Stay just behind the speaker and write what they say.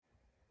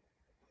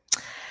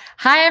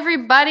Hi,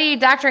 everybody.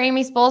 Dr.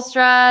 Amy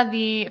Spolstra,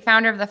 the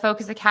founder of the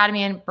Focus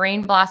Academy and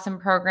Brain Blossom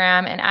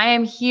program. And I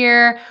am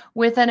here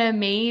with an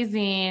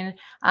amazing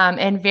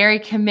and very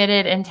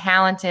committed and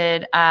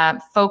talented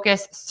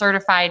Focus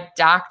certified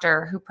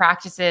doctor who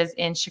practices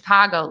in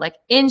Chicago, like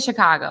in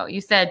Chicago. You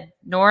said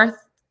north?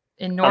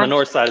 On the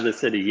north side of the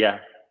city, yeah.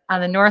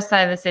 On the north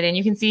side of the city. And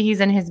you can see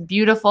he's in his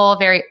beautiful,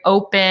 very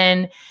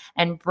open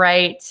and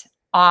bright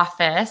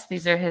office.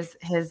 These are his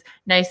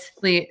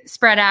nicely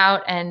spread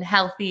out and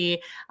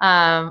healthy,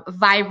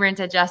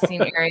 vibrant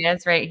adjusting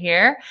areas right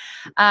here.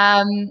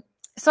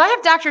 So I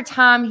have Dr.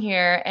 Tom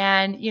here,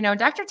 and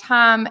Dr.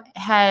 Tom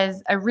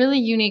has a really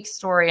unique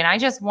story, and I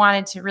just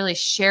wanted to really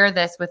share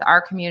this with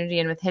our community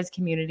and with his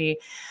community,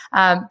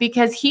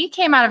 because he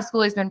came out of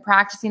school. He's been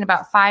practicing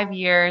about 5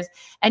 years,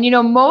 and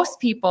most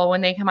people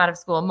when they come out of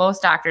school,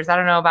 most doctors, I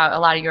don't know about a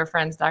lot of your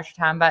friends, Dr.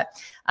 Tom, but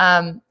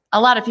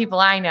a lot of people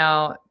I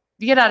know,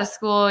 you get out of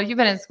school, you've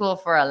been in school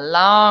for a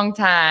long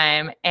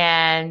time,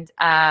 and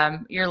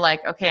you're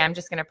like, okay, I'm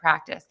just going to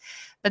practice.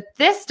 But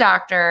this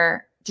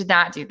doctor did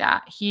not do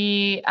that.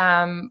 He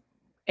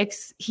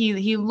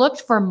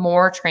looked for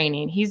more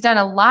training. He's done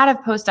a lot of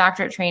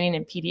postdoctorate training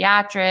in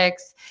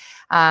pediatrics,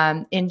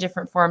 in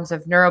different forms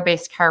of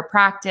neuro-based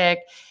chiropractic,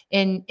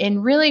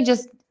 in really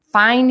just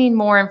finding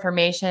more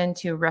information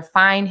to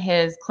refine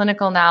his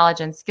clinical knowledge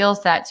and skill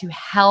set to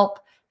help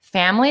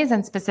families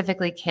and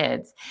specifically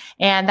kids.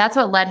 And that's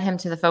what led him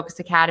to the Focus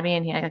Academy.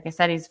 And he, like I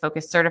said, he's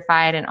Focus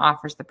certified and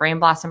offers the Brain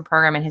Blossom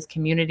program in his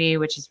community,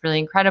 which is really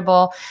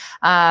incredible.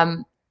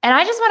 And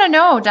I just want to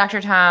know,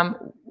 Dr. Tom,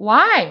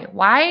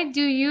 why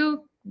do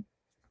you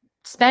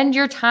spend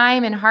your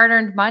time and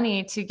hard-earned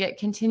money to get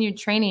continued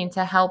training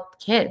to help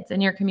kids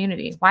in your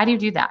community? Why do you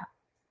do that?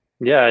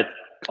 Yeah, it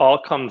all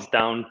comes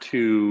down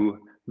to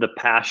the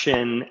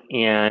passion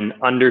and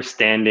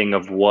understanding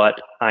of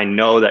what I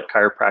know that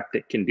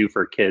chiropractic can do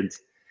for kids.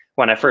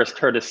 When I first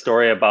heard a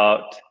story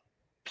about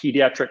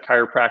pediatric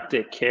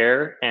chiropractic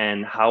care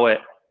and how it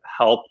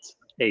helped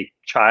a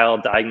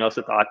child diagnosed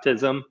with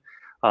autism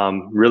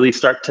really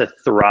start to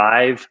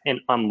thrive and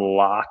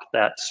unlock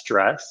that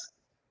stress,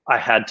 I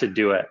had to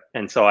do it.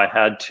 And so I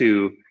had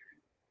to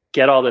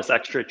get all this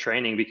extra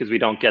training because we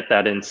don't get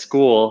that in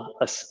school,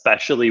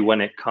 especially when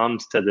it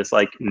comes to this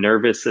like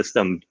nervous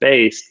system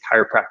based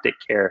chiropractic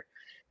care.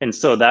 And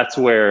so that's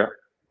where,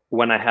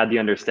 when I had the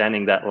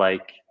understanding that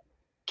like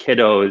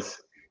kiddos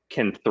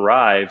can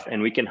thrive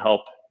and we can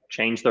help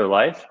change their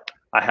life,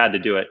 I had to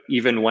do it.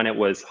 Even when it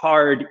was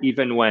hard,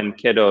 even when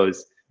kiddos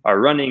are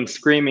running,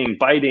 screaming,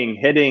 biting,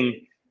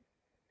 hitting,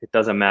 it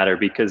doesn't matter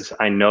because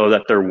I know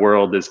that their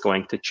world is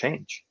going to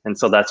change. And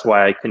so that's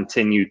why I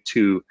continue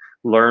to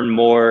learn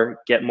more,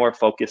 get more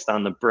focused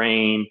on the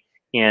brain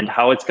and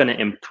how it's going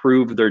to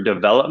improve their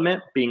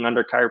development being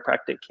under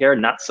chiropractic care,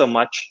 not so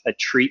much a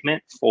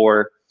treatment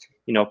for,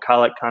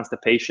 colic,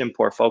 constipation,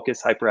 poor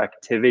focus,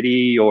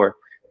 hyperactivity, or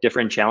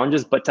different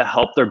challenges, but to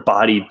help their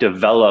body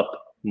develop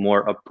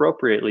more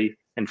appropriately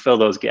and fill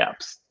those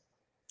gaps.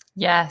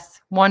 Yes,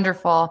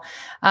 wonderful.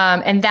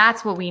 And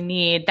that's what we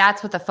need.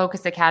 That's what the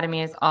Focus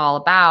Academy is all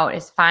about,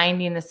 is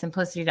finding the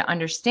simplicity to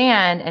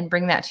understand and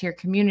bring that to your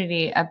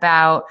community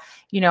about,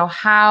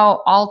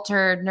 how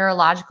altered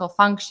neurological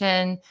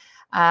function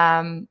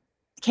can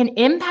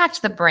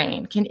impact the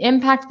brain, can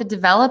impact the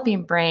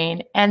developing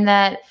brain. And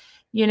that,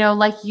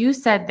 like you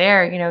said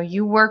there,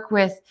 you work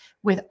with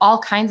all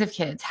kinds of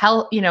kids,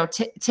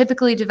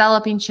 typically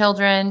developing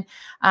children,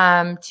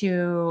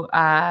 to,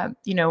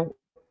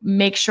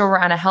 make sure we're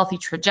on a healthy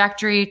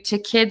trajectory, to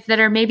kids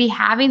that are maybe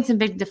having some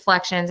big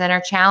deflections and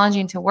are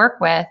challenging to work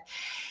with.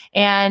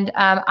 And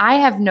I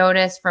have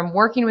noticed from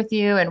working with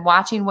you and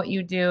watching what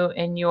you do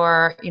in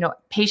your,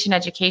 patient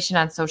education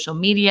on social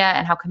media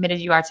and how committed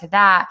you are to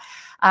that,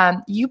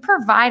 you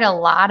provide a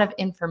lot of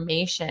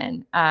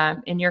information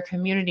in your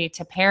community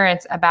to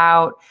parents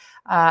about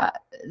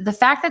the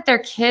fact that their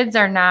kids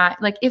are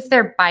not, like, if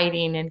they're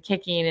biting and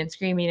kicking and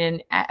screaming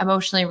and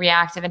emotionally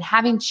reactive and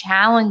having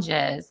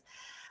challenges,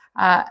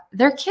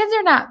 their kids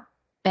are not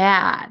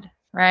bad,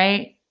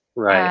 right?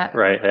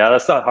 Right. Yeah,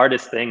 that's the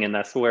hardest thing. And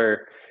that's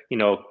where,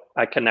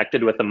 I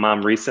connected with a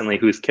mom recently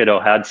whose kiddo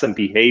had some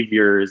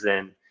behaviors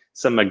and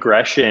some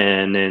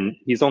aggression, and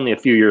he's only a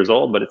few years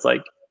old, but it's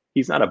like,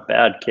 he's not a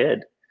bad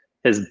kid.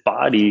 His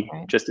body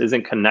just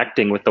isn't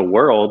connecting with the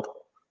world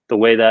the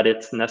way that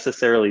it's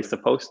necessarily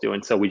supposed to.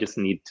 And so we just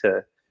need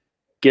to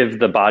give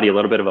the body a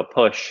little bit of a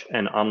push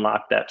and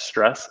unlock that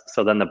stress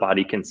so then the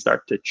body can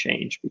start to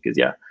change. Because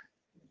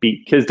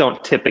kids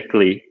don't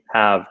typically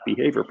have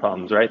behavior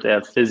problems, right? They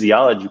have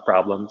physiology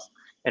problems,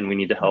 and we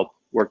need to help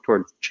work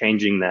towards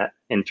changing that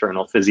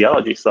internal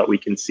physiology so that we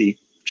can see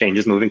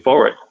changes moving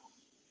forward.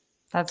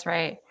 That's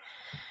right.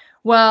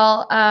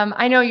 Well,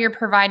 I know you're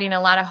providing a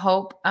lot of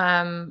hope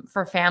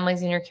for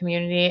families in your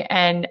community,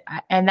 and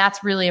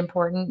that's really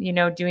important.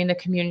 Doing the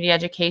community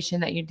education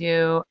that you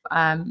do,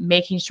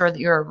 making sure that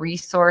you're a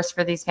resource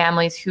for these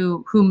families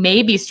who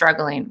may be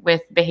struggling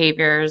with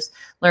behaviors,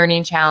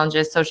 learning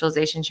challenges,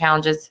 socialization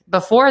challenges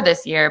before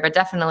this year, but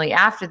definitely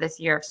after this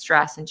year of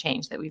stress and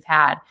change that we've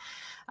had.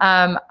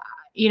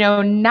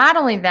 Not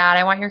only that,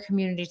 I want your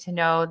community to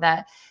know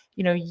that,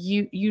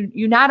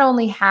 you not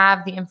only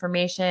have the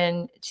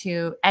information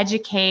to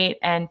educate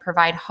and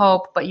provide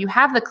hope, but you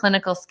have the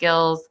clinical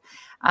skills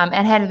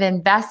and have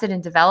invested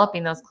in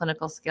developing those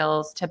clinical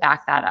skills to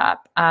back that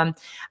up.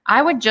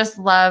 I would just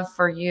love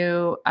for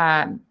you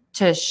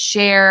to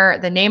share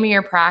the name of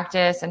your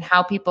practice and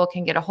how people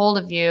can get a hold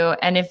of you.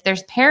 And if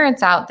there's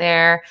parents out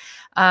there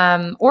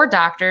or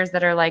doctors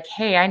that are like,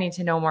 hey, I need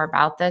to know more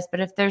about this. But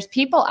if there's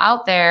people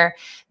out there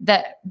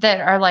that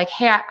are like,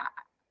 hey,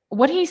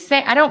 what he's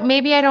saying, I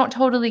don't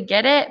totally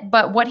get it,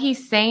 but what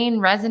he's saying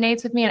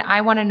resonates with me and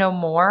I want to know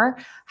more.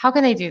 How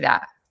can they do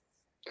that?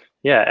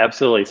 Yeah,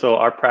 absolutely. So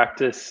our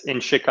practice in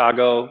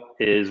Chicago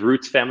is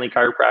Roots Family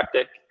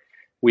Chiropractic.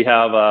 We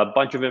have a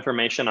bunch of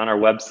information on our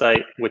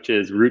website, which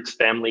is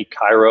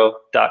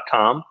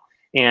rootsfamilychiro.com.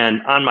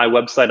 And on my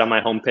website, on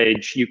my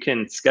homepage, you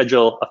can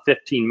schedule a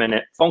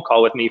 15-minute phone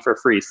call with me for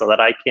free so that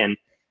I can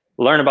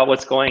learn about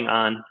what's going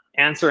on,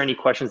 answer any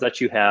questions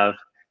that you have,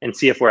 and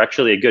see if we're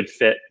actually a good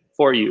fit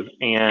for you.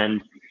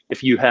 And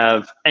if you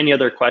have any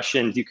other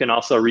questions, you can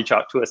also reach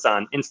out to us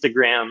on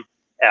Instagram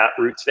at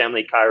Roots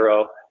Family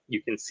Chiro.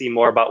 You can see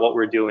more about what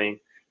we're doing.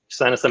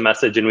 Send us a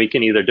message and we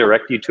can either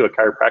direct you to a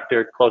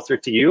chiropractor closer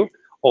to you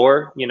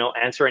or,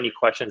 answer any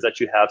questions that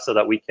you have so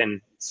that we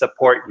can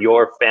support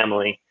your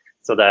family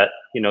so that,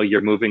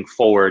 you're moving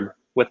forward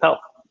with health.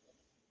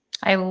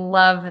 I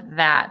love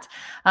that.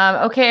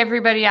 Okay,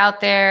 everybody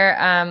out there,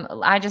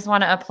 I just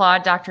want to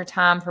applaud Dr.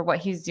 Tom for what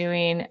he's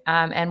doing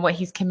and what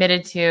he's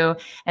committed to,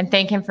 and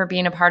thank him for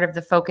being a part of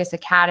the Focus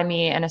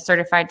Academy and a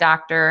certified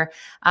doctor.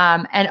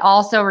 And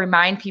also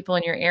remind people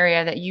in your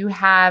area that you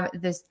have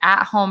this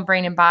at-home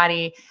brain and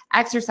body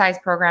exercise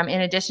program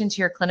in addition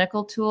to your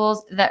clinical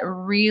tools that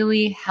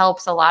really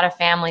helps a lot of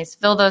families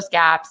fill those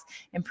gaps,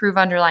 improve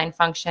underlying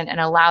function,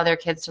 and allow their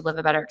kids to live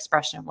a better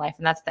expression of life.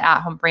 And that's the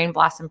at-home Brain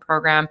Blossom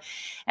program.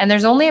 And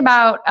there's only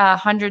about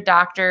 100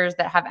 doctors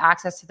that have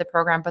access to the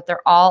program, but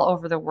they're all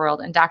over the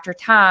world. And Dr.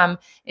 Tom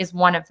is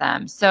one of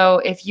them. So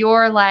if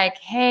you're like,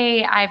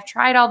 hey, I've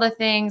tried all the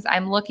things,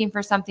 I'm looking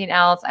for something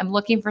else, I'm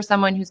looking for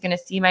someone who's going to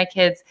see my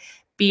kids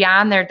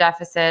beyond their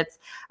deficits,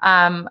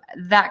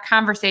 that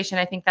conversation,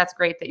 I think that's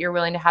great that you're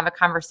willing to have a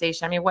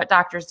conversation. I mean, what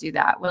doctors do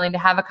that? Willing to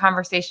have a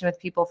conversation with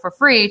people for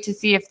free to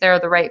see if they're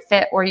the right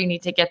fit, or you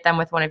need to get them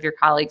with one of your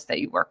colleagues that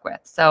you work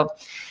with. So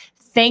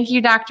thank you,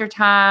 Dr.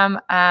 Tom.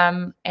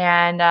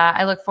 And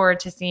I look forward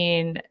to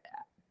seeing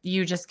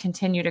you just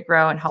continue to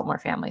grow and help more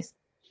families.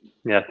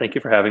 Yeah, thank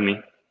you for having me.